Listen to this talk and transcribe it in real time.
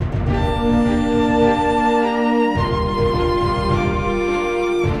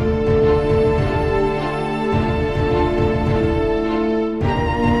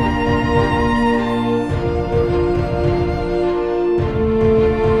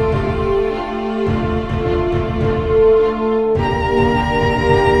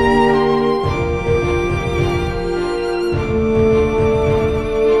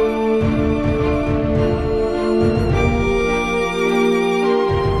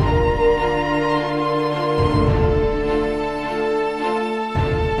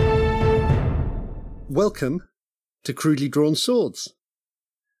Welcome to Crudely Drawn Swords,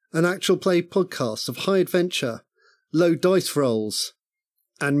 an actual play podcast of high adventure, low dice rolls,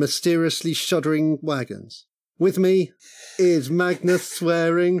 and mysteriously shuddering wagons. With me is Magnus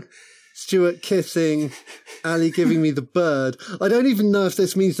swearing, Stuart kissing, Ali giving me the bird. I don't even know if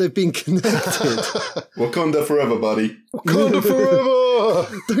this means they've been connected. Wakanda forever, buddy. Wakanda forever!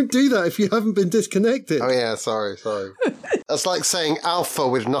 Don't do that if you haven't been disconnected. Oh yeah, sorry. That's like saying alpha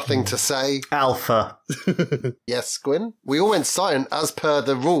with nothing to say. Alpha. Yes, Gwyn? We all went silent as per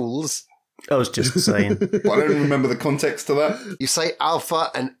the rules. I was just saying. Well, I don't remember the context to that. You say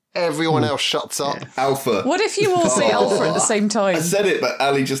alpha and everyone else shuts up. Yeah. Alpha. What if you all say alpha at the same time? I said it, but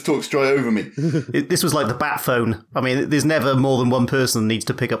Ali just talks straight over me. This was like the bat phone. I mean, there's never more than one person needs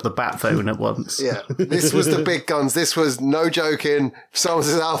to pick up the bat phone at once. Yeah, this was the big guns. This was no joking. If someone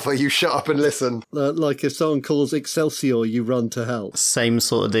says alpha, you shut up and listen. Like if someone calls Excelsior, you run to help. Same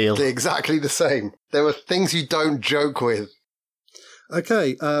sort of deal. They're exactly the same. There were things you don't joke with.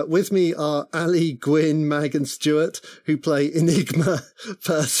 Okay, with me are Ali, Gwyn, Mag and Stuart, who play Enigma,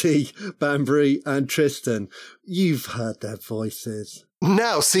 Percy, Banbury and Tristan. You've heard their voices.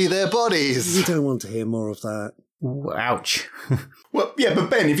 Now see their bodies. You don't want to hear more of that. Ooh, ouch. Well, yeah, but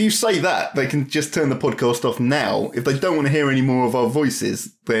Ben, if you say that, they can just turn the podcast off now. If they don't want to hear any more of our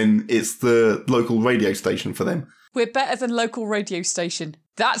voices, then it's the local radio station for them. We're better than local radio station.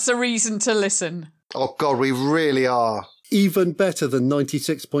 That's a reason to listen. Oh God, we really are. Even better than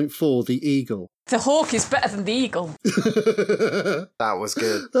 96.4 The Eagle. The hawk is better than the eagle. That was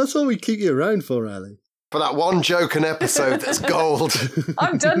good. That's what we keep you around for, Ali. For that one joke an episode that's gold.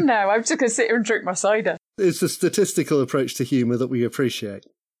 I'm done now. I'm just going to sit here and drink my cider. It's the statistical approach to humour that we appreciate.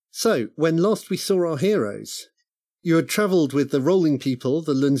 So, when last we saw our heroes, you had travelled with the rolling people,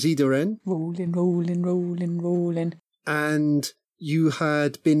 the Lunzideren, Rolling. and you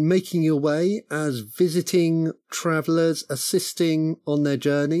had been making your way as visiting travellers, assisting on their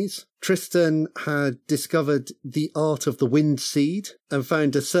journeys. Tristan had discovered the art of the wind seed and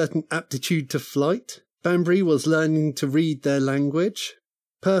found a certain aptitude to flight. Banbury was learning to read their language.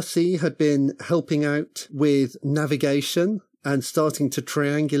 Percy had been helping out with navigation and starting to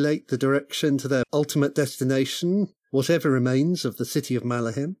triangulate the direction to their ultimate destination, whatever remains of the city of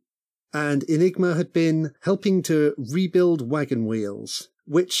Malahim. And Enigma had been helping to rebuild wagon wheels,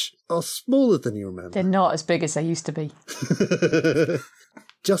 which are smaller than you remember. They're not as big as they used to be.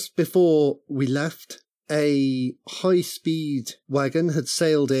 Just before we left, a high-speed wagon had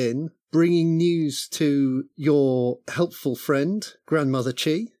sailed in, bringing news to your helpful friend, Grandmother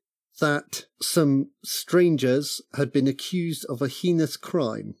Chi, that some strangers had been accused of a heinous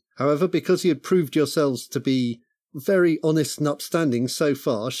crime. However, because you had proved yourselves to be very honest and upstanding so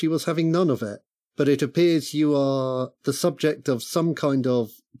far, she was having none of it. But it appears you are the subject of some kind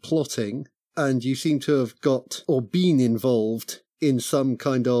of plotting, and you seem to have got or been involved in some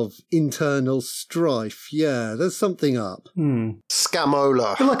kind of internal strife. Yeah, there's something up.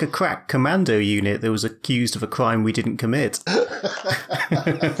 Scamola. I feel like a crack commando unit that was accused of a crime we didn't commit.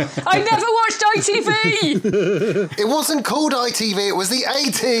 I never watched ITV! It wasn't called ITV, it was the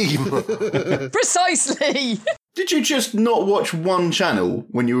A-Team. Precisely! Did you just not watch one channel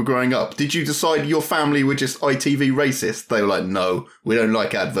when you were growing up? Did you decide your family were just ITV racist? They were like, no, we don't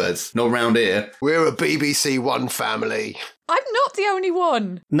like adverts. Not round here. We're a BBC One family. I'm not the only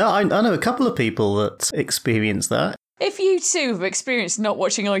one. No, I know a couple of people that experienced that. If you too have experienced not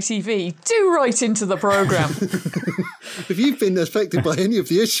watching ITV, do write into the programme. If you've been affected by any of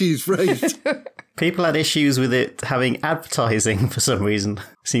the issues raised. People had issues with it having advertising for some reason.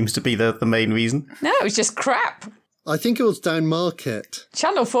 Seems to be the main reason. No, it was just crap. I think it was down market.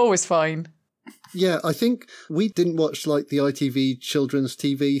 Channel 4 was fine. Yeah, I think we didn't watch like the ITV children's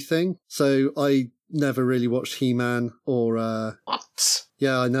TV thing, so I never really watched He-Man or What?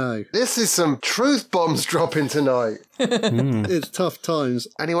 Yeah, I know. This is some truth bombs dropping tonight. It's tough times.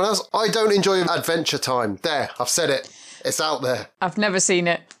 Anyone else? I don't enjoy Adventure Time. There, I've said it. It's out there. I've never seen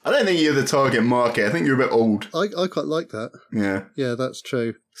it. I don't think you're the target market. I think you're a bit old. I quite like that. Yeah. Yeah, that's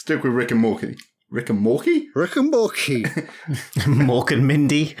true. Stick with Rick and Morty. Rick and Morty? Rick and Morty. Mork and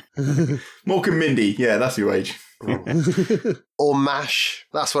Mindy. Mork and Mindy. Yeah, that's your age. Or MASH.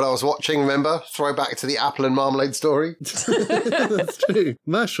 That's what I was watching, remember? Throwback to the apple and marmalade story. That's true.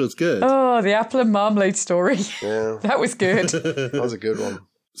 MASH was good. Oh, the apple and marmalade story. Yeah, That was good. that was a good one.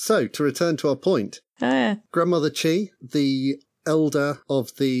 So, to return to our point, Grandmother Chi, the elder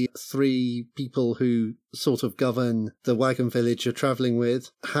of the three people who sort of govern the wagon village you're travelling with,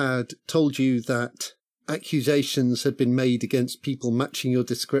 had told you that accusations had been made against people matching your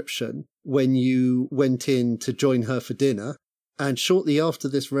description when you went in to join her for dinner. And shortly after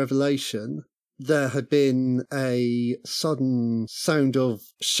this revelation, there had been a sudden sound of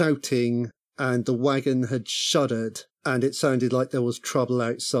shouting and the wagon had shuddered and it sounded like there was trouble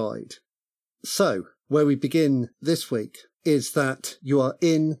outside. So, where we begin this week is that you are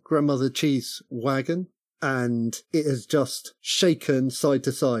in Grandmother Cheese's wagon and it has just shaken side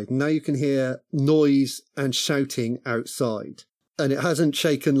to side. Now you can hear noise and shouting outside. And it hasn't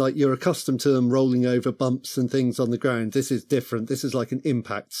shaken like you're accustomed to them rolling over bumps and things on the ground. This is different. This is like an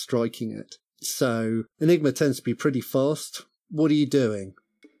impact striking it. So Enigma tends to be pretty fast. What are you doing?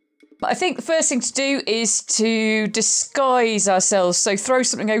 I think the first thing to do is to disguise ourselves. So throw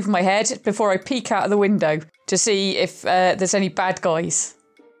something over my head before I peek out of the window to see if there's any bad guys.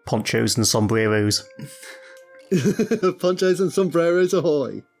 Ponchos and sombreros. Ponchos and sombreros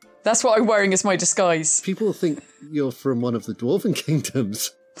ahoy. That's what I'm wearing as my disguise. People think you're from one of the Dwarven Kingdoms.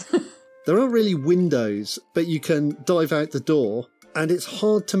 There aren't really windows, but you can dive out the door, and it's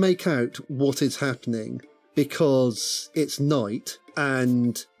hard to make out what is happening because it's night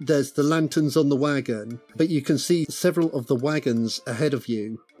and there's the lanterns on the wagon, but you can see several of the wagons ahead of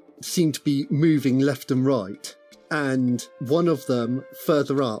you seem to be moving left and right, and one of them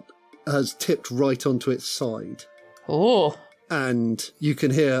further up has tipped right onto its side. Oh. And you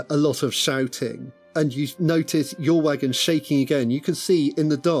can hear a lot of shouting. And you notice your wagon shaking again. You can see in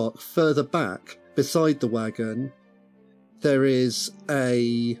the dark, further back, beside the wagon, there is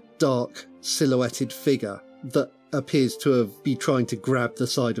a dark silhouetted figure that appears to be trying to grab the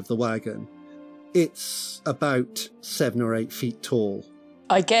side of the wagon. It's about 7 or 8 feet tall.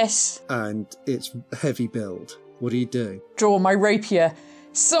 I guess. And it's heavy build. What do you do? Draw my rapier,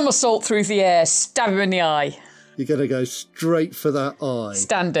 somersault through the air, stab him in the eye. You're going to go straight for that eye.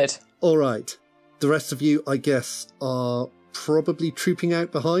 Standard. All right. The rest of you, I guess, are probably trooping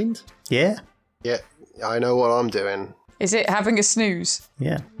out behind? Yeah. Yeah, I know what I'm doing. Is it having a snooze?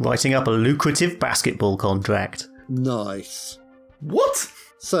 Yeah. Writing up a lucrative basketball contract. Nice. What?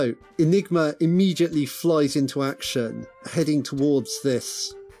 So, Enigma immediately flies into action, heading towards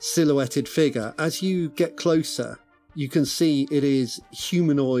this silhouetted figure. As you get closer, you can see it is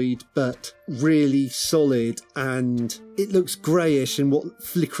humanoid, but really solid, and it looks greyish in what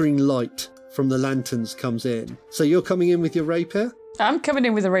flickering light from the lanterns comes in. So you're coming in with your rapier? I'm coming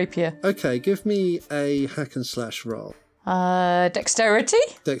in with a rapier. Okay, give me a hack and slash roll. Dexterity?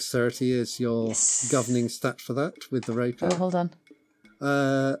 Dexterity is your governing stat for that with the rapier. Oh, hold on.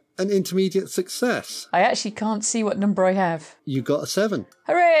 An intermediate success. I actually can't see what number I have. You got a 7.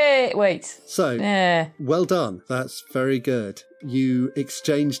 Hooray! Wait. So, Yeah. well done. That's very good. You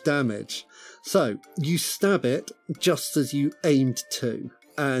exchange damage. So, you stab it just as you aimed to.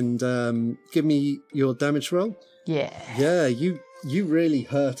 And give me your damage roll. Yeah. Yeah, you really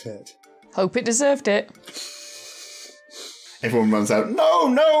hurt it. Hope it deserved it. Everyone runs out,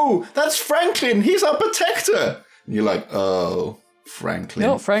 no, that's Franklin, he's our protector. And you're like, oh, Franklin.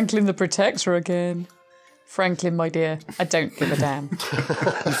 Not Franklin the Protector again. Franklin, my dear, I don't give a damn. You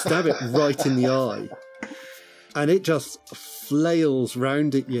stab it right in the eye. And it just flails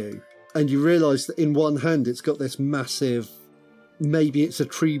round at you. And you realise that in one hand it's got this massive, maybe it's a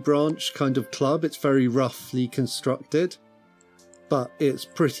tree branch kind of club. It's very roughly constructed, but it's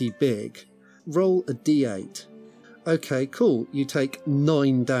pretty big. Roll a d8. Okay, cool. You take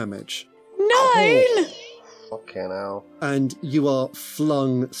 9 damage. 9! Fucking hell. And you are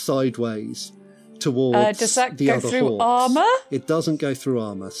flung sideways towards does that the go other through horse. armour? It doesn't go through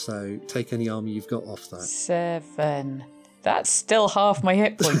armour, so take any armour you've got off that. 7. That's still half my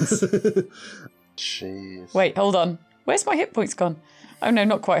hit points. Jeez. Wait, hold on. Where's my hit points gone? Oh no,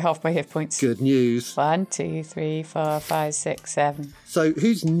 not quite half my hit points. Good news. 1, 2, 3, 4, 5, 6, 7. So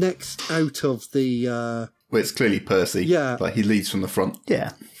who's next out of the... Well, it's clearly Percy. Yeah. Like, he leads from the front.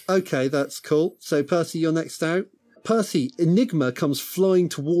 Yeah. Okay, that's cool. So Percy, you're next out. Percy, Enigma comes flying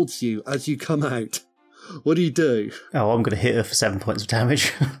towards you as you come out. What do you do? Oh, I'm going to hit her for 7 points of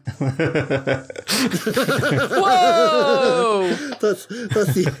damage. Whoa! That's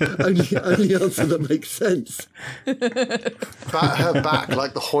the only answer that makes sense. Bat her back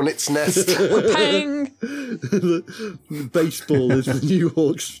like the hornet's nest. Pang! Baseball is the new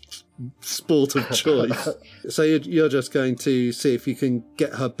Hawks' sport of choice. So you're just going to see if you can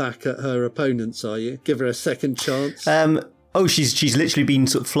get her back at her opponents, are you? Give her a second chance? She's literally been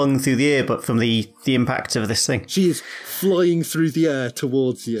sort of flung through the air, but from the impact of this thing. She is flying through the air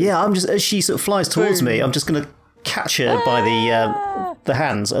towards you. Yeah, I'm just, as she sort of flies towards me, I'm just going to catch her by the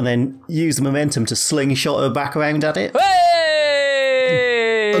hands and then use the momentum to slingshot her back around at it.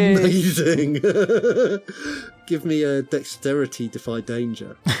 Hey! Amazing. Give me a dexterity defy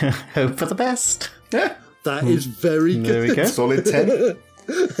danger. Hope for the best. Yeah. That is very There good. we go. Solid 10.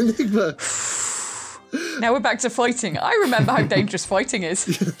 Enigma, Now we're back to fighting. I remember how dangerous fighting is.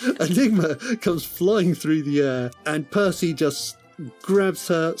 Enigma comes flying through the air, and Percy just grabs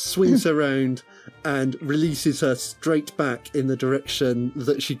her, swings her around, and releases her straight back in the direction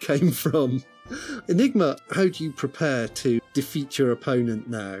that she came from. Enigma, how do you prepare to defeat your opponent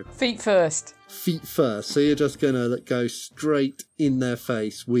now? Feet first. Feet first, so you're just going to go straight in their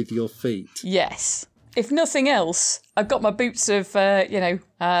face with your feet. Yes. If nothing else, I've got my boots of,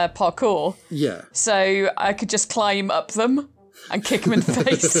 parkour. Yeah. So I could just climb up them and kick them in the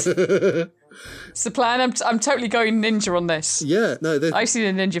face. It's the plan. I'm totally going ninja on this. Yeah, no, I've seen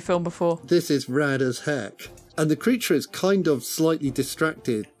a ninja film before. this is rad as heck. And the creature is kind of slightly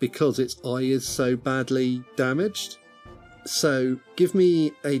distracted because its eye is so badly damaged. So give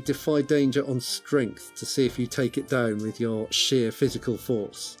me a defy danger on strength to see if you take it down with your sheer physical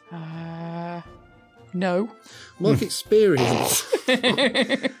force. No. Mark experience.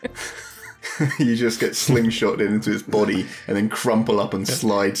 You just get slingshotted into its body and then crumple up and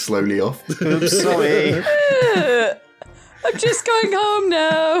slide slowly off. Oops, sorry. I'm just going home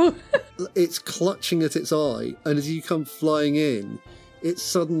now. It's clutching at its eye, and as you come flying in, it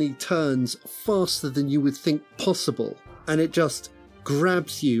suddenly turns faster than you would think possible, and it just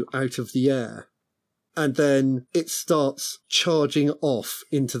grabs you out of the air. And then it starts charging off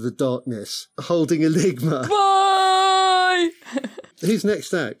into the darkness, holding Enigma. Bye! Who's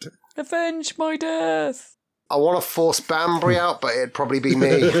next out? Avenge my death. I want to force Banbury out, but it'd probably be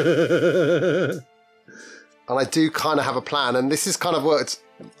me. And I do kind of have a plan, and this has kind of worked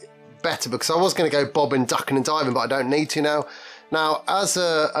better because I was going to go bobbing, ducking and diving, but I don't need to now. Now, as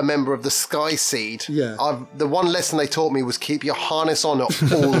a member of the Sky Seed, Yeah. the one lesson they taught me was keep your harness on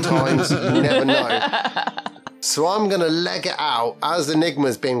at all times. You never know. So I'm going to leg it out as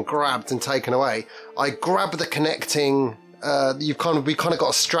Enigma's being grabbed and taken away. I grab the connecting... we kind of got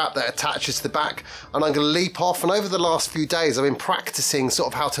a strap that attaches to the back, and I'm going to leap off. And over the last few days, I've been practicing sort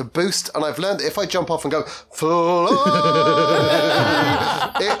of how to boost, and I've learned that if I jump off and go fly,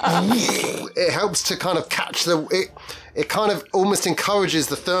 it helps to kind of catch it kind of almost encourages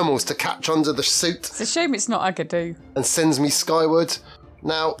the thermals to catch under the suit It's a shame it's not Agadoo. and sends me skyward.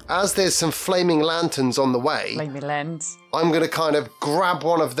 Now, as there's some flaming lanterns on the way, Blame me lens. I'm going to kind of grab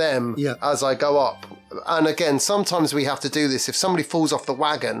one of them Yeah. as I go up. And again, sometimes we have to do this. If somebody falls off the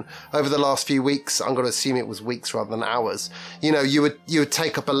wagon over the last few weeks, I'm going to assume it was weeks rather than hours, you would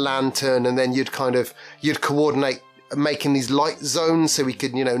take up a lantern and then you'd coordinate making these light zones so we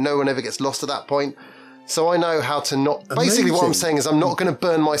could, no one ever gets lost at that point. So I know how to not... Basically what I'm saying is I'm not going to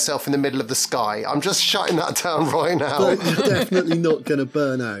burn myself in the middle of the sky. I'm just shutting that down right now. But you're definitely not going to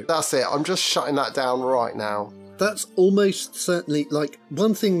burn out. That's it. I'm just shutting that down right now. That's almost certainly,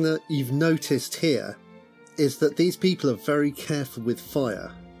 one thing that you've noticed here is that these people are very careful with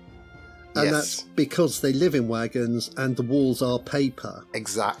fire. And Yes. that's because they live in wagons and the walls are paper.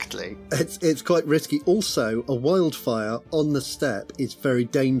 Exactly. It's quite risky. Also, a wildfire on the steppe is very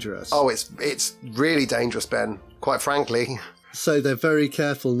dangerous. Oh, it's really dangerous, Ben. Quite frankly. So they're very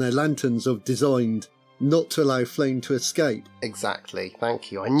careful, and their lanterns are designed not to allow flame to escape. Exactly.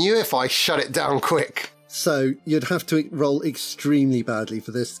 Thank you. I knew if I shut it down quick. So you'd have to roll extremely badly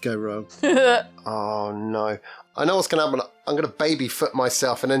for this to go wrong. Oh, no. I know what's going to happen. I'm going to baby foot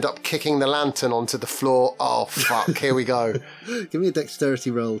myself and end up kicking the lantern onto the floor. Oh, fuck. Here we go. Give me a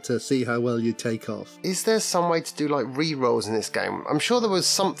dexterity roll to see how well you take off. Is there some way to do, re-rolls in this game? I'm sure there was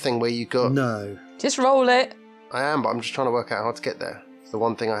something where you got... No. Just roll it. I am, but I'm just trying to work out how to get there. It's the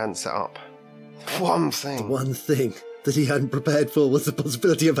one thing I hadn't set up. One thing. One thing that he hadn't prepared for was the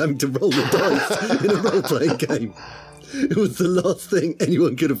possibility of having to roll the dice in a role-playing game. It was the last thing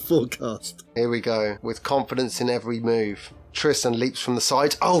anyone could have forecast. Here we go. With confidence in every move. Tristan leaps from the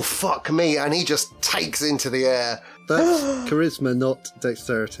side. Oh, fuck me. And he just takes into the air. That's charisma, not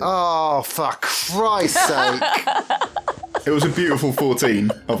dexterity. Oh, for Christ's sake. It was a beautiful 14,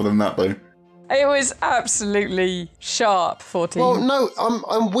 other than that, though. It was absolutely sharp, 14. Well, no,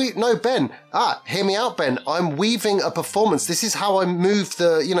 no, Ben. Hear me out, Ben. I'm weaving a performance. This is how I move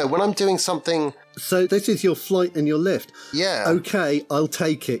when I'm doing something. So this is your flight and your lift. Yeah. Okay, I'll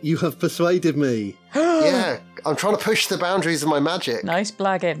take it. You have persuaded me. Yeah. I'm trying to push the boundaries of my magic. Nice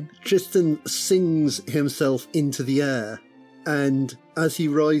blagging. Tristan sings himself into the air, and as he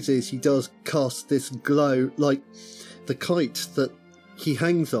rises, he does cast this glow, like the kite that he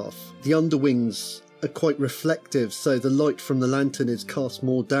hangs off. The underwings are quite reflective, so the light from the lantern is cast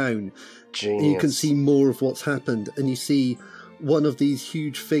more down. Genius. And you can see more of what's happened, and you see one of these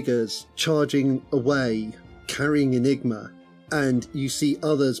huge figures charging away, carrying Enigma, and you see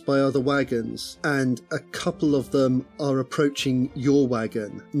others by other wagons, and a couple of them are approaching your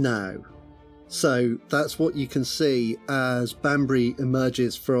wagon now. So that's what you can see as Banbury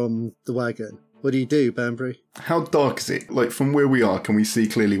emerges from the wagon. What do you do, Banbury? How dark is it? Like, from where we are, can we see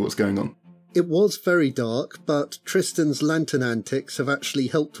clearly what's going on? It was very dark, but Tristan's lantern antics have actually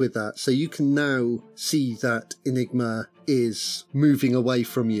helped with that. So you can now see that Enigma is moving away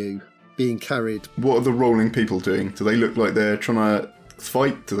from you, being carried. What are the rolling people doing? Do they look like they're trying to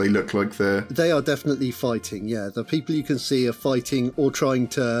fight? Do they look like they're... They are definitely fighting, yeah. The people you can see are fighting or trying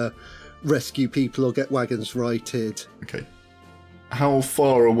to rescue people or get wagons righted. Okay. How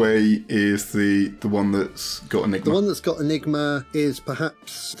far away is the one that's got Enigma? The one that's got Enigma is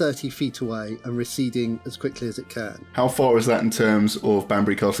perhaps 30 feet away and receding as quickly as it can. How far is that in terms of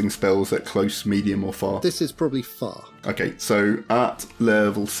Banbury casting spells at close, medium or far? This is probably far. Okay, so at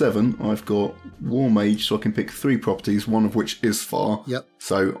level 7, I've got War Mage, so I can pick 3 properties, one of which is far. Yep.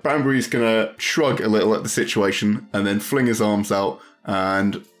 So Banbury's going to shrug a little at the situation and then fling his arms out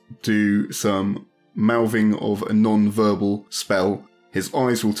and do some mouthing of a non-verbal spell. His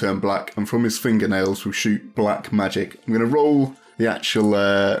eyes will turn black, and from his fingernails will shoot black magic. I'm going to roll the actual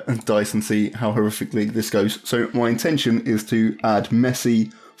dice and see how horrifically this goes. So my intention is to add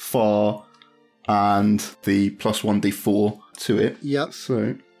messy, far, and the plus 1d4 to it. Yep.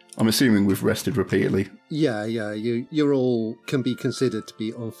 So I'm assuming we've rested repeatedly. Yeah, you're all can be considered to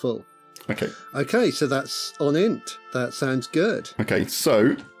be on full. Okay. Okay, so that's on int. That sounds good. Okay,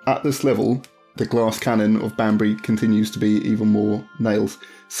 so at this level, the glass cannon of Banbury continues to be even more nails.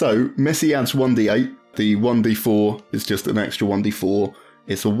 So, Messy adds 1d8. The 1d4 is just an extra 1d4.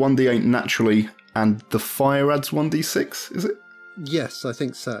 It's a 1d8 naturally, and the fire adds 1d6, is it? Yes, I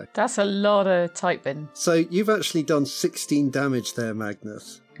think so. That's a lot of typing. So you've actually done 16 damage there,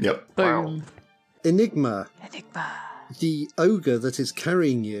 Magnus. Yep. Boom. Enigma, Enigma. the ogre that is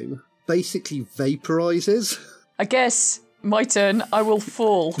carrying you, basically vaporizes. I guess my turn. I will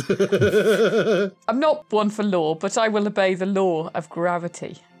fall. I'm not one for law, but I will obey the law of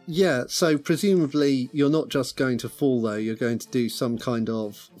gravity. Yeah, so presumably you're not just going to fall though, you're going to do some kind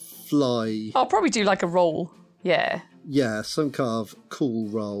of fly. I'll probably do like a roll. Yeah. Yeah, some kind of cool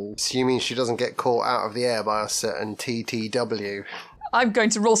roll. Assuming she doesn't get caught out of the air by a certain TTW. I'm going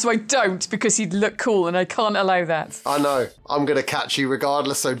to roll so I don't, because he'd look cool and I can't allow that. I know. I'm going to catch you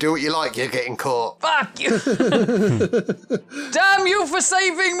regardless, so do what you like, you're getting caught. Fuck you! Damn you for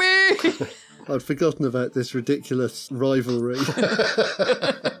saving me! I'd forgotten about this ridiculous rivalry.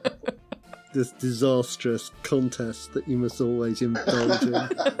 This disastrous contest that you must always indulge in.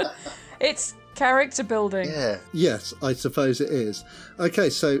 It's character building. Yeah. Yes, I suppose it is. Okay,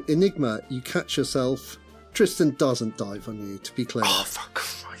 so Enigma, you catch yourself. Tristan doesn't dive on you, to be clear. Oh, for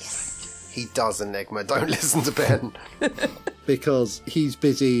Christ's sake. He does, Enigma. Don't listen to Ben. Because he's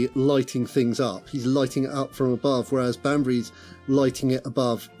busy lighting things up. He's lighting it up from above, whereas Banbury's lighting it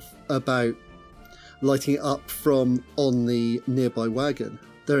lighting it up from on the nearby wagon.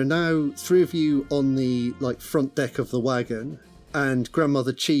 There are now 3 of you on the front deck of the wagon, and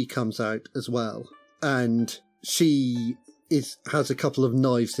Grandmother Chi comes out as well. And she has a couple of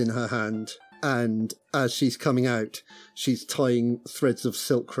knives in her hand. And as she's coming out, she's tying threads of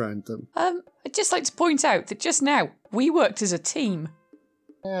silk around them. I'd just like to point out that just now, we worked as a team.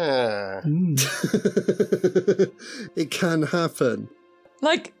 Yeah. It can happen.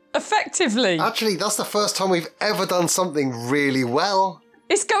 Effectively. Actually, that's the first time we've ever done something really well.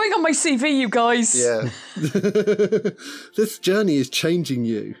 It's going on my CV, you guys. Yeah. This journey is changing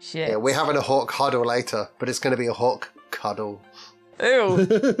you. Shit. Yeah, we're having a hawk huddle later, but it's going to be a hawk cuddle.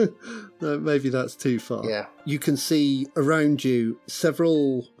 Ew. No, maybe that's too far. Yeah. You can see around you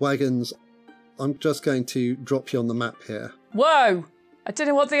several wagons. I'm just going to drop you on the map here. Whoa. I don't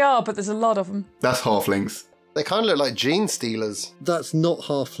know what they are, but there's a lot of them. That's halflings. They kind of look like gene stealers. That's not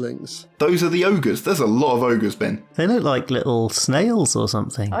halflings. Those are the ogres. There's a lot of ogres, Ben. They look like little snails or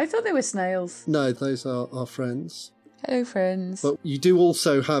something. I thought they were snails. No, those are our friends. Hello, friends. But you do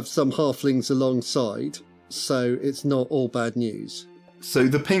also have some halflings alongside, so it's not all bad news. So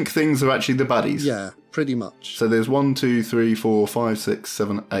the pink things are actually the baddies? Yeah, pretty much. So there's 1, 2, 3, 4, 5, 6,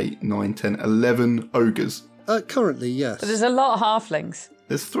 7, 8, 9, 10, 11 ogres. Currently, yes. But there's a lot of halflings.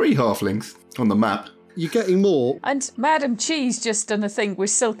 There's 3 halflings on the map. You're getting more. And Madam Chi's just done a thing with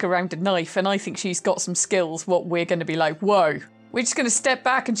silk around a knife, and I think she's got some skills, what we're going to be like, whoa. We're just going to step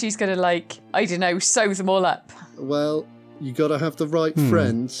back and she's going to, I don't know, sew them all up. Well, you got to have the right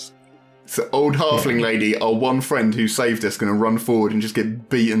friends. So old halfling lady, our one friend who saved us, going to run forward and just get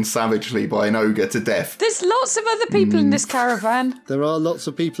beaten savagely by an ogre to death. There's lots of other people in this caravan. There are lots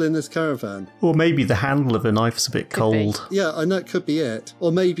of people in this caravan. Or maybe the handle of the knife's a bit cold. Yeah, I know it could be it.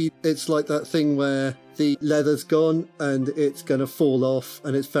 Or maybe it's like that thing where the leather's gone and it's going to fall off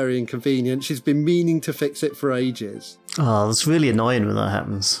and it's very inconvenient. She's been meaning to fix it for ages. Oh, that's really annoying when that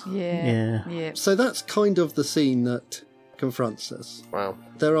happens. Yeah. So that's kind of the scene that confronts us. Wow.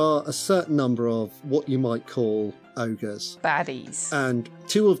 There are a certain number of what you might call ogres. Baddies. And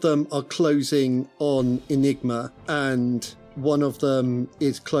two of them are closing on Enigma, and one of them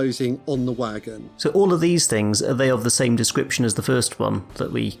is closing on the wagon. So all of these things, are they of the same description as the first one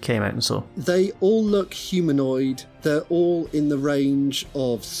that we came out and saw? They all look humanoid. They're all in the range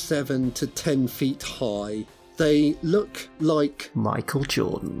of 7 to 10 feet high. They look like Michael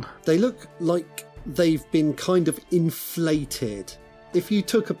Jordan. they've been kind of inflated. If you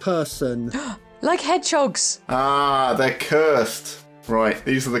took a person... Like hedgehogs. Ah, they're cursed. Right,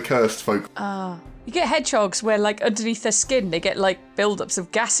 these are the cursed folk. You get hedgehogs where, like, underneath their skin, they get, like, build-ups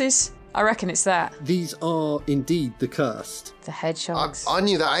of gases. I reckon it's that. These are indeed the cursed. The hedgehogs. I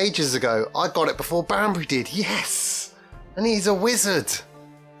knew that ages ago. I got it before Banbury did. Yes! And he's a wizard.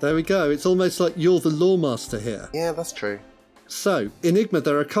 There we go. It's almost like you're the lawmaster here. Yeah, that's true. So, Enigma,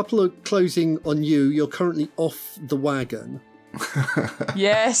 there are a couple of closing on you. You're currently off the wagon.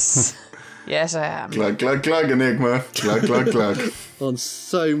 Yes. Yes, I am. Glug, glug, glug, Enigma. Glug, glug, glug. On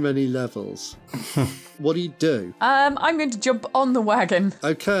so many levels. What do? I'm going to jump on the wagon.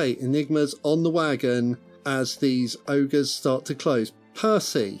 Okay, Enigma's on the wagon as these ogres start to close.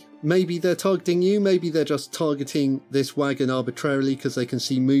 Percy, maybe they're targeting you, maybe they're just targeting this wagon arbitrarily because they can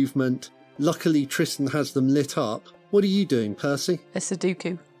see movement. Luckily, Tristan has them lit up. What are you doing, Percy? A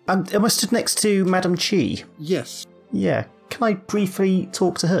Sudoku. Am I stood next to Madame Chi? Yes. Yeah. Can I briefly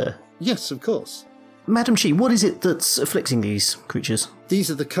talk to her? Yes, of course. Madame Chi, what is it that's afflicting these creatures?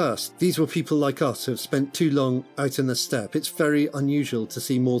 These are the cursed. These were people like us who have spent too long out in the steppe. It's very unusual to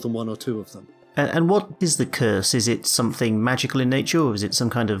see more than one or two of them. And what is the curse? Is it something magical in nature, or is it some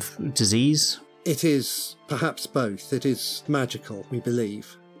kind of disease? It is perhaps both. It is magical, we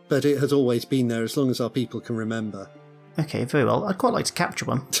believe. But it has always been there as long as our people can remember. Okay, very well. I'd quite like to capture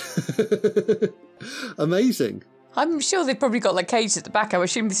one. Amazing. I'm sure they've probably got like cages at the back. I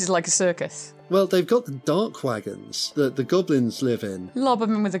assume this is like a circus. Well, they've got the dark wagons that the goblins live in. Lob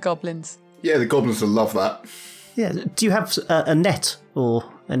them in with the goblins. Yeah, the goblins will love that. Yeah, do you have a net or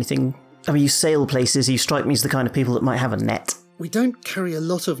anything? I mean, you sail places, you strike me as the kind of people that might have a net. We don't carry a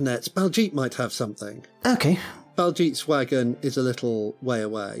lot of nets. Baljeet might have something. Okay. Baljeet's wagon is a little way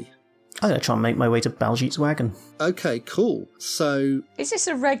away. I'm going to try and make my way to Baljeet's wagon. Okay, cool. So Is this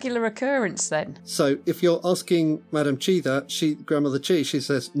a regular occurrence then? if you're asking Madame Chi that, Grandmother Chi, she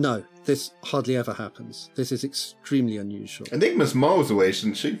says, no, this hardly ever happens. This is extremely unusual. Enigma's miles away,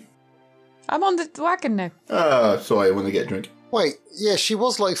 isn't she? I'm on the wagon now. Sorry, I want to get a drink. Wait, yeah, she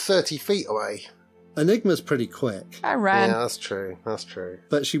was like 30 feet away. Enigma's pretty quick, I ran. Yeah, that's true. That's true.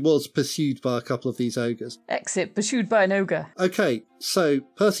 but she was pursued by a couple of these ogres. Exit, pursued by an ogre. Okay, so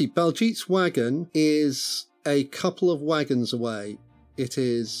Percy, Baljeet's wagon is a couple of wagons away. It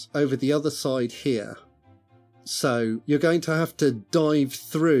is over the other side here. So you're going to have to dive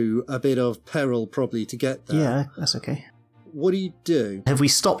through a bit of peril probably to get there. Yeah, that's okay. What do you do? Have we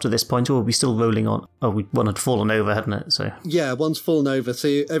stopped at this point, or are we still rolling on? Oh, one had fallen over, hadn't it? So Yeah, one's fallen over, so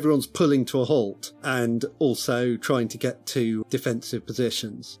everyone's pulling to a halt and also trying to get to defensive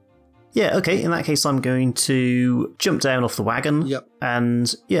positions. yeah, okay. In that case, I'm going to jump down off the wagon. Yep.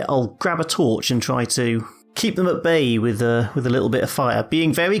 And yeah, I'll grab a torch and try to keep them at bay with a little bit of fire,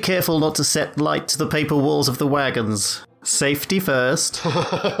 being very careful not to set light to the paper walls of the wagons. Safety first.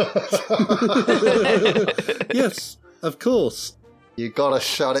 Yes, of course. You gotta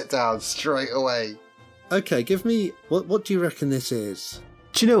shut it down straight away. Okay, give me... What do you reckon this is?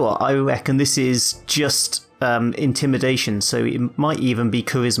 Do you know what? I reckon this is just intimidation, so it might even be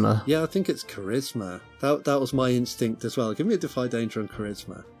charisma. Yeah, I think it's charisma. That was my instinct as well. Give me a defy danger on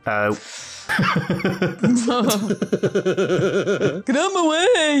charisma. Oh. Get out of my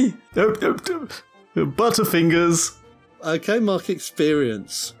way! Butterfingers. Okay, mark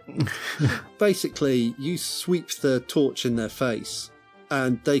experience. Basically, you sweep the torch in their face,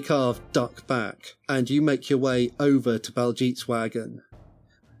 and they carve duck back, and you make your way over to Baljeet's wagon.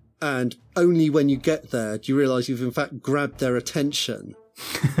 And only when you get there do you realise you've in fact grabbed their attention.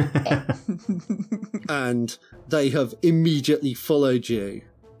 And they have immediately followed you.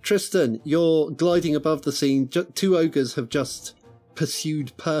 Tristan, you're gliding above the scene. Two ogres have just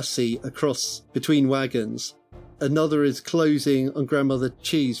pursued Percy across between wagons. Another is closing on Grandmother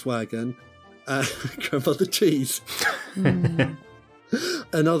Chi's wagon. Grandmother Chi's.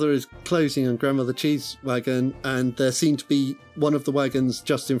 Another is closing on Grandmother Chi's wagon, and there seems to be one of the wagons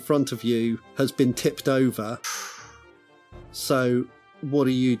just in front of you has been tipped over. So what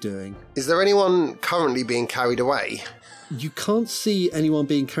are you doing? Is there anyone currently being carried away? You can't see anyone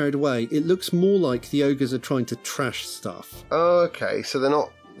being carried away. It looks more like the ogres are trying to trash stuff. Okay, so they're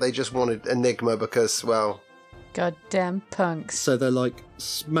not... They just wanted Enigma because, well... Goddamn punks. So they're like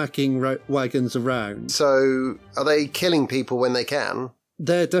smacking wagons around. So are they killing people when they can?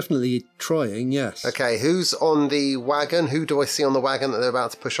 They're definitely trying, yes. Okay, who's on the wagon? Who do I see on the wagon that they're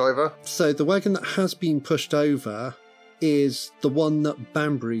about to push over? So the wagon that has been pushed over is the one that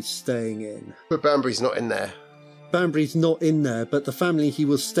Banbury's staying in. But Banbury's not in there. Banbury's not in there, but the family he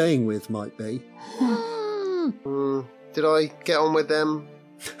was staying with might be. Did I get on with them?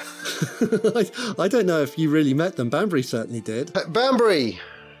 I don't know if you really met them. Banbury certainly did. Banbury!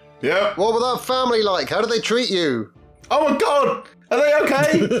 Yeah. What were that family like? How did they treat you? Oh my god! Are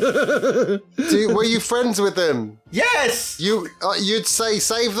they okay? Were you friends with them? Yes! You'd say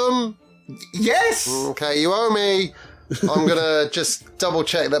save them? Yes! Okay, you owe me. I'm gonna just double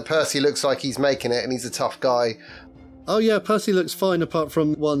check that Percy looks like he's making it and he's a tough guy. Oh yeah, Percy looks fine apart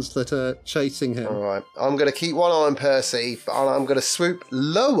from ones that are chasing him. Alright, I'm gonna keep one eye on Percy, but I'm gonna swoop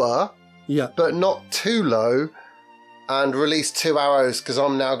lower, Yeah. but not too low, and release 2 arrows because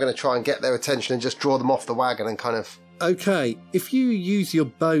I'm now gonna try and get their attention and just draw them off the wagon and kind of... Okay, if you use your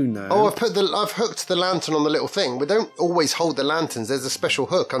bow now... Oh, I've hooked the lantern on the little thing. We don't always hold the lanterns. There's a special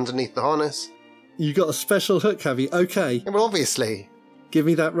hook underneath the harness. You got a special hook, have you? Okay, Yeah, well, obviously. give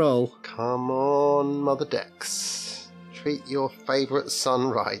me that roll. Come on, Mother Dex. Treat your favourite son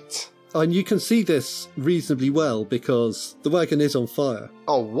right. And you can see this reasonably well because the wagon is on fire.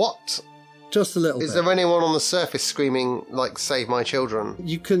 Oh, what? Just a little Is bit. there anyone on the surface screaming, like, save my children?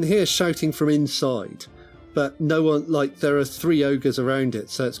 You can hear shouting from inside, but no one, like, there are 3 ogres around it,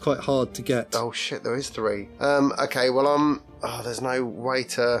 so it's quite hard to get. Oh, shit, there is 3. Okay, well, there's no way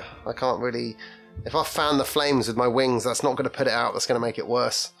to... I can't really... If I fan the flames with my wings, that's not going to put it out. That's going to make it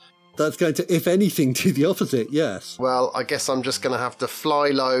worse. That's going to, if anything, do the opposite, yes. Well, I guess I'm just going to have to fly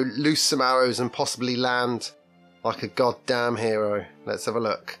low, loose some arrows, and possibly land like a goddamn hero. Let's have a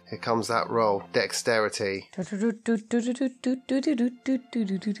look. Here comes that roll. Dexterity.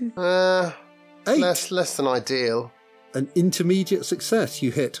 Eight. Less than ideal. An intermediate success.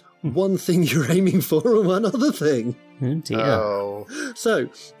 You hit one thing you're aiming for and one other thing. Oh dear. Oh. So,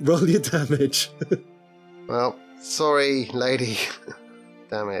 roll your damage. Well, sorry, lady.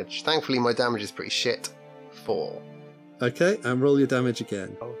 Damage. Thankfully, my damage is pretty shit. 4. Okay, and roll your damage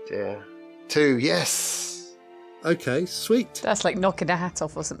again. Oh, dear. 2. Yes. Okay, sweet. That's like knocking a hat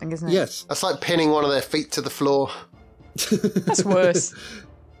off or something, isn't it? Yes. That's like pinning one of their feet to the floor. That's worse.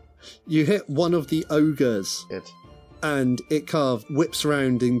 You hit one of the ogres, Good. and it kind of whips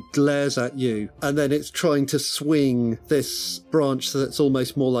around and glares at you, and then it's trying to swing this branch that's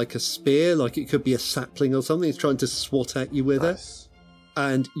almost more like a spear, like it could be a sapling or something. It's trying to swat at you with it. Nice.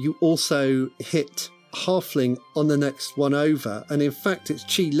 And you also hit Halfling on the next one over, and in fact it's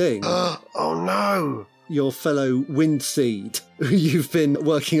Chi Ling, Oh, no. your fellow wind seed who you've been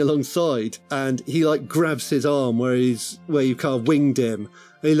working alongside, and he like grabs his arm where you kind of winged him.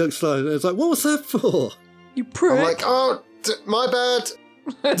 And he looks like, it's like, what was that for? You prick. I'm like, my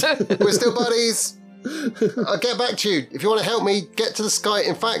bad. We're still buddies. I'll get back to you. If you want to help me, get to the sky.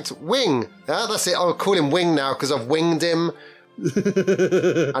 In fact, wing. Yeah, that's it. I'll call him Wing now because I've winged him.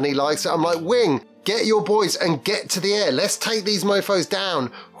 And he likes it. I'm like, Wing, get your boys and get to the air. Let's take these mofos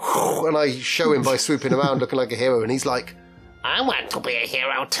down. And I show him by swooping around looking like a hero. And he's like, I want to be a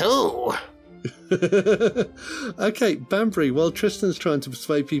hero too. Okay, Banbury, while Tristan's trying to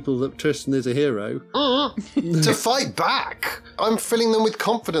persuade people that Tristan is a hero, To fight back. I'm filling them with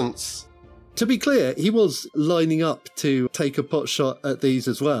confidence. to be clear, he was lining up to take a pot shot at these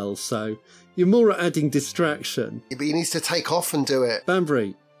as well, so you're more adding distraction. But he needs to take off and do it.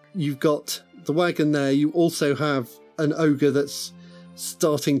 Banbury, you've got the wagon there. You also have an ogre that's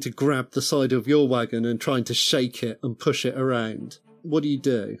starting to grab the side of your wagon and trying to shake it and push it around. What do you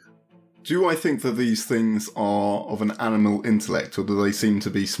do? Do I think that these things are of an animal intellect, or do they seem to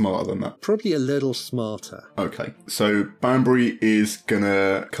be smarter than that? Probably a little smarter. Okay, so Banbury is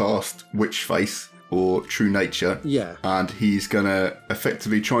gonna cast Witch Face, or True Nature, Yeah, and he's gonna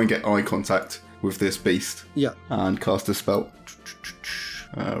effectively try and get eye contact with this beast yeah. and cast a spell.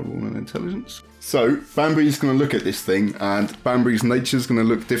 Roll an intelligence. So Banbury's going to look at this thing, and Banbury's nature's going to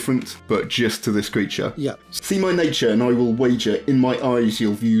look different, but just to this creature. Yeah. See my nature, and I will wager in my eyes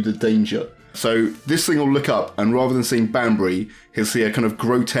you'll view the danger. So this thing will look up, and rather than seeing Banbury, he'll see a kind of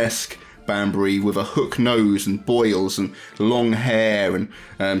grotesque Banbury with a hook nose and boils and long hair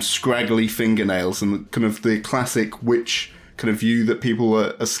and scraggly fingernails and kind of the classic witch kind of view that people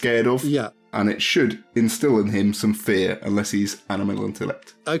are scared of. Yeah. and it should instill in him some fear unless he's animal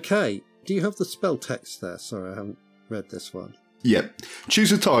intellect. Okay. Do you have the spell text there? Sorry, I haven't read this one. Yeah.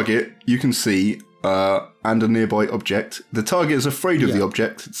 Choose a target you can see and a nearby object. The target is afraid of the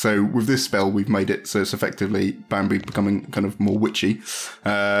object, so with this spell we've made it so it's effectively Banbury becoming kind of more witchy.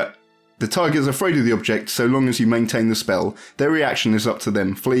 The target is afraid of the object so long as you maintain the spell. Their reaction is up to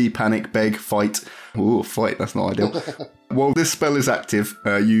them. Flee, panic, beg, fight. Ooh, fight, that's not ideal. While this spell is active,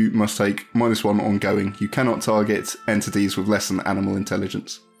 you must take -1 ongoing. You cannot target entities with less than animal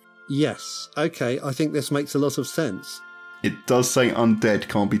intelligence. Yes. Okay, I think this makes a lot of sense. It does say undead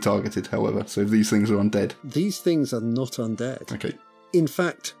can't be targeted, however, so if these things are undead. These things are not undead. Okay. In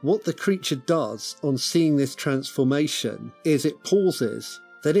fact, what the creature does on seeing this transformation is it pauses,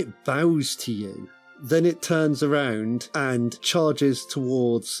 then it bows to you, then it turns around and charges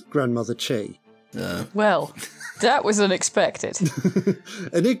towards Grandmother Chi. Well, that was unexpected.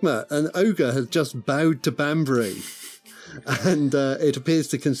 Enigma, an ogre, has just bowed to Banbury, and it appears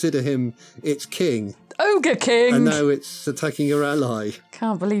to consider him its king. Ogre King! And now it's attacking your ally.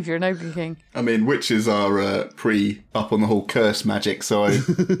 Can't believe you're an Ogre King. I mean, witches are up on the whole curse magic, so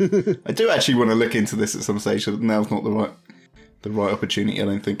I do actually want to look into this at some stage. So now's not the right opportunity, I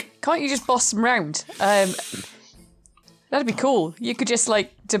don't think. Can't you just boss them round? That'd be cool. You could just,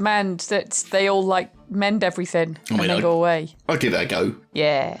 demand that they all, mend everything and then go away. I'll give it a go.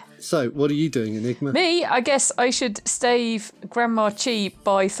 Yeah. So, what are you doing, Enigma? Me, I guess I should stave Grandma Chi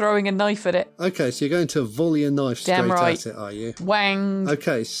by throwing a knife at it. Okay, so you're going to volley a knife Damn straight right. at it, are you? Wang.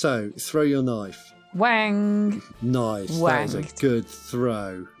 Okay, so throw your knife. Wang. Nice. Wang. That was a good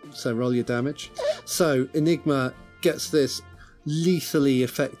throw. So roll your damage. So Enigma gets this lethally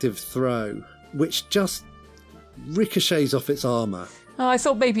effective throw, which just ricochets off its armour. Oh, I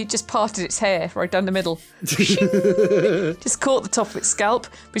thought maybe it just parted its hair right down the middle. Just caught the top of its scalp,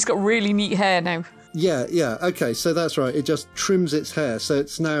 but it's got really neat hair now. Yeah, okay, so that's right. It just trims its hair, so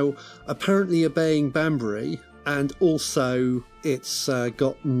it's now apparently obeying Banbury, and also it's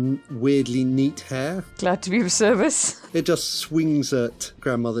got weirdly neat hair. Glad to be of service. It just swings at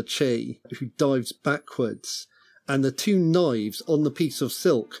Grandmother Chi, who dives backwards, and the two knives on the piece of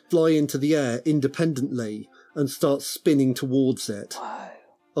silk fly into the air independently and start spinning towards it. Whoa.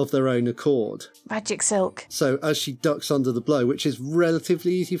 Of their own accord. Magic silk. So as she ducks under the blow, which is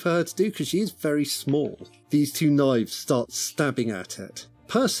relatively easy for her to do because she is very small, these two knives start stabbing at it.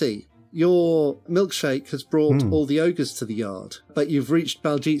 Percy, your milkshake has brought all the ogres to the yard, but you've reached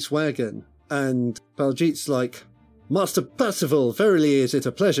Baljeet's wagon, and Baljeet's like, Master Percival, verily is it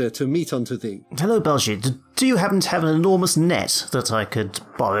a pleasure to meet unto thee. Hello, Baljeet. Do you happen to have an enormous net that I could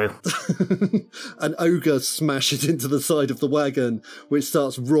borrow? An ogre smashes into the side of the wagon, which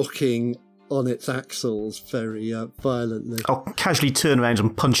starts rocking on its axles very violently. I'll casually turn around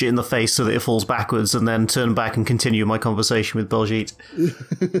and punch it in the face so that it falls backwards, and then turn back and continue my conversation with Baljeet.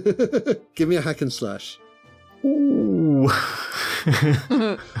 Give me a hack and slash. Ooh.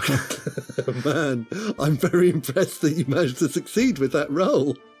 Man, I'm very impressed that you managed to succeed with that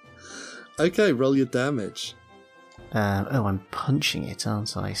roll. Okay, roll your damage. I'm punching it,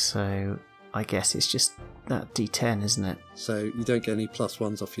 aren't I? So I guess it's just that D10, isn't it? So you don't get any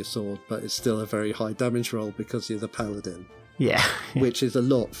 +1s off your sword, but it's still a very high damage roll because you're the paladin, Yeah. which is a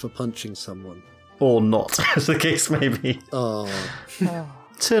lot for punching someone. Or not, as the case may be. Oh,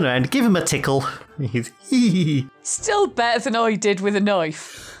 Turn around, give him a tickle. Still better than I did with a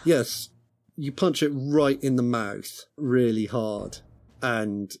knife. yes, you punch it right in the mouth really hard,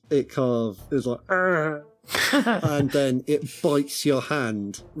 and it kind of is like, "Argh." And then it bites your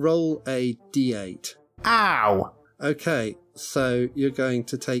hand. Roll a d8. Ow! Okay, so you're going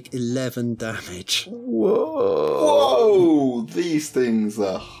to take 11 damage. Whoa! These things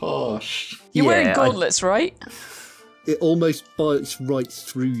are harsh. You're wearing Yeah, gauntlets, right? It almost bites right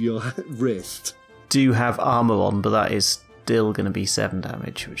through your wrist. Do have armour on, but that is still going to be 7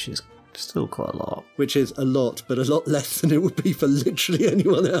 damage, which is still quite a lot. Which is a lot, but a lot less than it would be for literally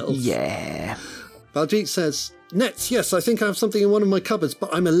anyone else. Yeah. Baljeet says, Nets, yes, I think I have something in one of my cupboards,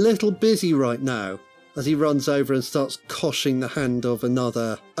 but I'm a little busy right now. As he runs over and starts coshing the hand of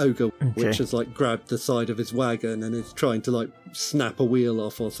another ogre, which has grabbed the side of his wagon and is trying to snap a wheel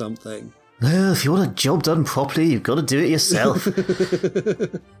off or something. Well, if you want a job done properly, you've got to do it yourself.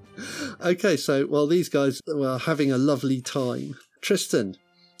 Okay, so while these guys were having a lovely time, Tristan,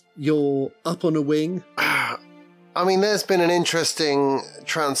 you're up on a wing. I mean, there's been an interesting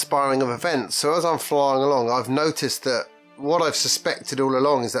transpiring of events. So as I'm flying along, I've noticed that what I've suspected all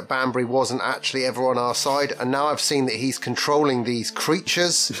along is that Banbury wasn't actually ever on our side, and now I've seen that he's controlling these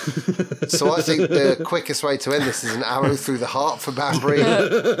creatures. So I think the quickest way to end this is an arrow through the heart for Banbury.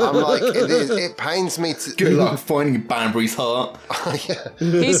 I'm like, it pains me to... Good luck finding Banbury's heart. Yeah.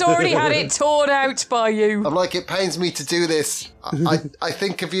 He's already had it torn out by you. I'm like, it pains me to do this. I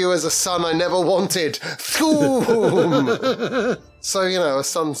think of you as a son I never wanted. So, a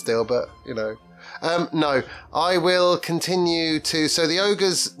son still, but, no, I will continue to... So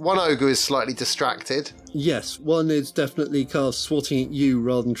one ogre is slightly distracted. Yes, one is definitely kind of swatting at you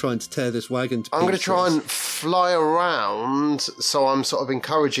rather than trying to tear this wagon to pieces. I'm going to try and fly around, so I'm sort of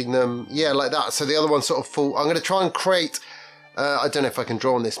encouraging them, like that. So the other one sort of I'm going to try and create, I don't know if I can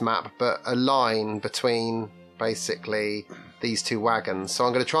draw on this map, but a line between basically these two wagons. So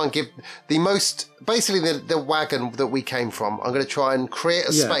I'm going to try and give the wagon that we came from, I'm going to try and create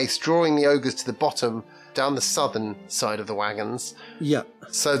a space, drawing the ogres to the bottom, down the southern side of the wagons. Yeah.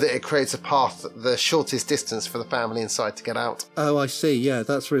 So that it creates a path, the shortest distance for the family inside to get out. Oh, I see. Yeah,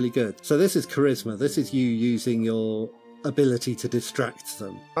 that's really good. So this is charisma. This is you using your ability to distract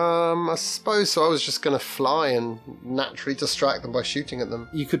them. I suppose so. I was just going to fly and naturally distract them by shooting at them.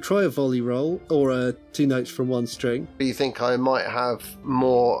 You could try a volley roll or a 2 notes from 1 string. Do you think I might have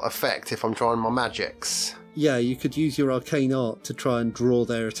more effect if I'm trying my magics? Yeah, you could use your arcane art to try and draw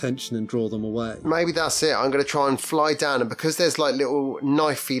their attention and draw them away. Maybe that's it. I'm going to try and fly down, and because there's like little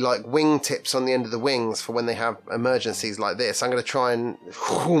knifey like wing tips on the end of the wings for when they have emergencies like this, I'm going to try and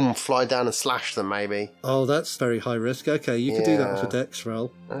fly down and slash them maybe. Oh, that's very high risk. Okay, you could do that with a dex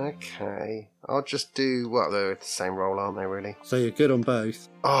roll. Okay. I'll just do... Well, they're the same roll, aren't they, really? So you're good on both.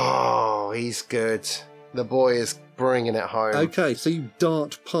 Oh, he's good. The boy is bringing it home. Okay, so you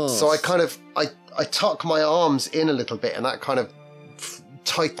dart past. So I kind of... I tuck my arms in a little bit, and that kind of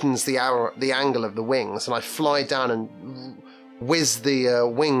tightens the angle of the wings, and I fly down and whiz the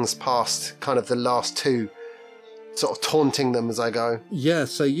wings past kind of the last two, sort of taunting them as I go. Yeah,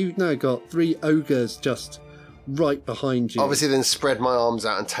 so you've now got 3 ogres just right behind you. Obviously then spread my arms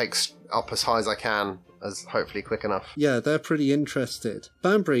out and take up as high as I can, as hopefully quick enough. Yeah, they're pretty interested.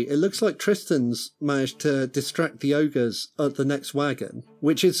 Banbury, it looks like Tristan's managed to distract the ogres at the next wagon,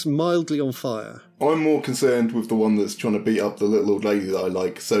 which is mildly on fire. I'm more concerned with the one that's trying to beat up the little old lady that I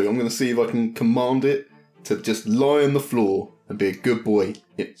like, so I'm going to see if I can command it to just lie on the floor and be a good boy.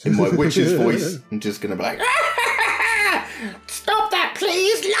 In my witch's voice, I'm just going to be like, Stop that,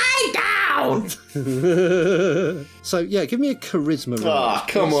 please! Lie down! So, yeah, give me a charisma roll. Ah,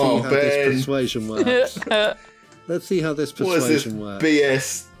 come on, Let's see how this Ben. persuasion works. Let's see how this what is this persuasion works.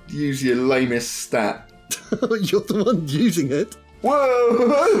 BS? Use your lamest stat. You're the one using it.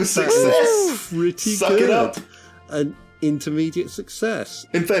 Whoa! Success! Pretty Suck good. it up. An intermediate success.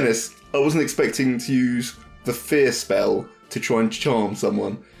 In fairness, I wasn't expecting to use the fear spell to try and charm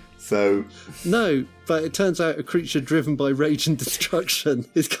someone. So, No, but it turns out a creature driven by rage and destruction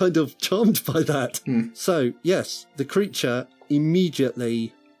is kind of charmed by that. So, yes, the creature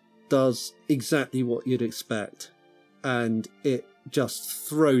immediately does exactly what you'd expect. And it just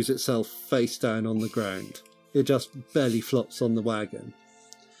throws itself face down on the ground. It just belly flops on the wagon.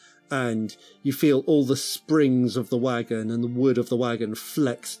 And you feel all the springs of the wagon and the wood of the wagon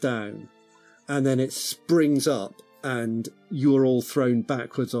flex down. And then it springs up and you're all thrown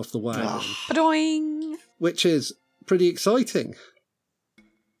backwards off the wagon. Ba-doing. Which is pretty exciting.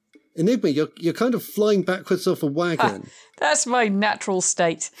 Enigma, you're kind of flying backwards off a wagon. That's my natural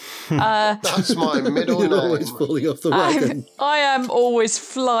state. That's my middle You're name. always falling off the wagon. I am always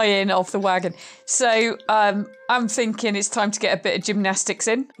flying off the wagon. So I'm thinking it's time to get a bit of gymnastics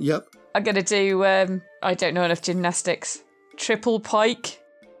in. Yep. I'm going to do, I don't know enough gymnastics. Triple pike,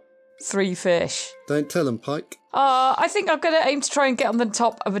 3 fish. Don't tell them, Pike. I think I'm going to aim to try and get on the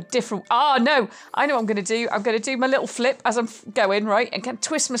top of a different... no. I know what I'm going to do. I'm going to do my little flip as I'm going, right? And can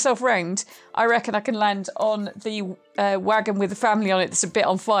twist myself round. I reckon I can land on the wagon with the family on it that's a bit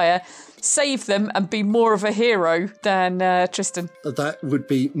on fire, save them and be more of a hero than Tristan. That would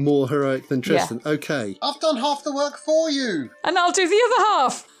be more heroic than Tristan. Yeah. Okay. I've done half the work for you. And I'll do the other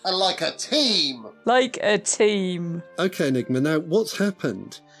half. And like a team. Like a team. Okay, Enigma. Now, what's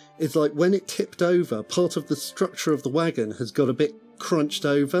happened is like when it tipped over, part of the structure of the wagon has got a bit crunched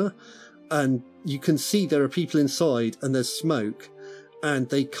over, and you can see there are people inside and there's smoke, and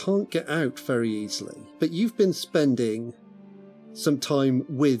they can't get out very easily. But you've been spending some time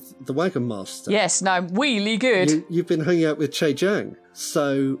with the wagon master. Yes, no, I'm really good. You've been hanging out with Che Jiang.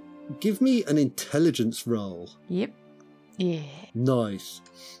 So give me an intelligence roll. Yep. Yeah. Nice.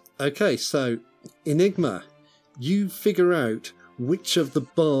 Okay, so Enigma, you figure out which of the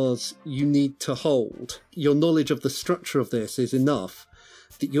bars you need to hold. Your knowledge of the structure of this is enough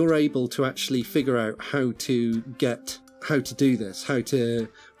that you're able to actually figure out how to do this, how to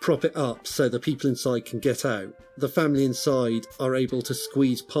prop it up so the people inside can get out. The family inside are able to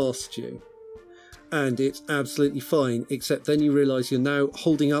squeeze past you. And it's absolutely fine, except then you realise you're now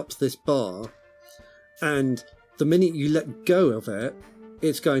holding up this bar, and the minute you let go of it,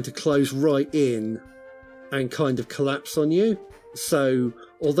 it's going to close right in and kind of collapse on you. So,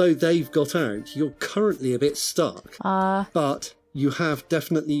 although they've got out, you're currently a bit stuck. But you have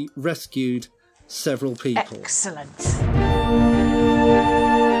definitely rescued several people. Excellent.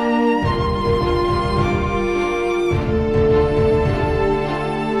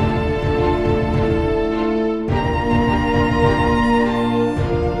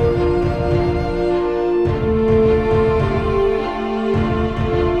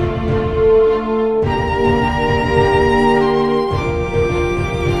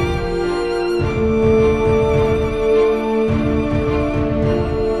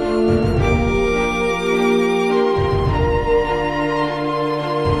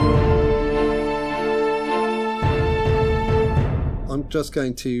 Just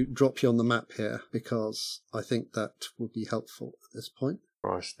going to drop you on the map here because I think that would be helpful at this point.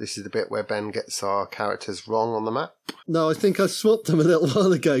 Right, this is the bit where Ben gets our characters wrong on the map. No, I think I swapped them a little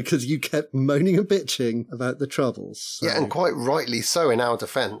while ago because you kept moaning and bitching about the troubles. So. Yeah, and quite rightly so in our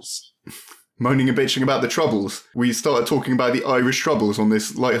defence. Moaning and bitching about the troubles. We started talking about the Irish troubles on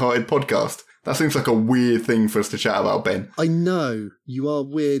this light-hearted podcast. That seems like a weird thing for us to chat about, Ben. I know, you are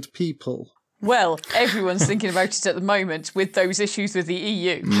weird people. Well, everyone's thinking about it at the moment with those issues with the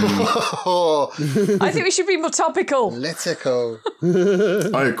EU. I think we should be more topical. Political.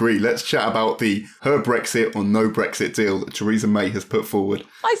 I agree. Let's chat about the her Brexit or no Brexit deal that Theresa May has put forward.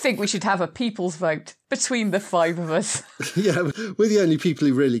 I think we should have a people's vote between the five of us. Yeah, we're the only people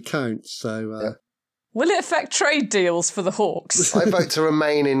who really count, so... Yeah. Will it affect trade deals for the Hawks? I vote to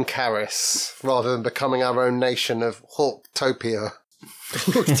remain in Caris rather than becoming our own nation of Hawktopia.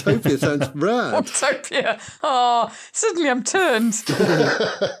 Hawktopia sounds rad. Hawktopia. Oh, suddenly I'm turned.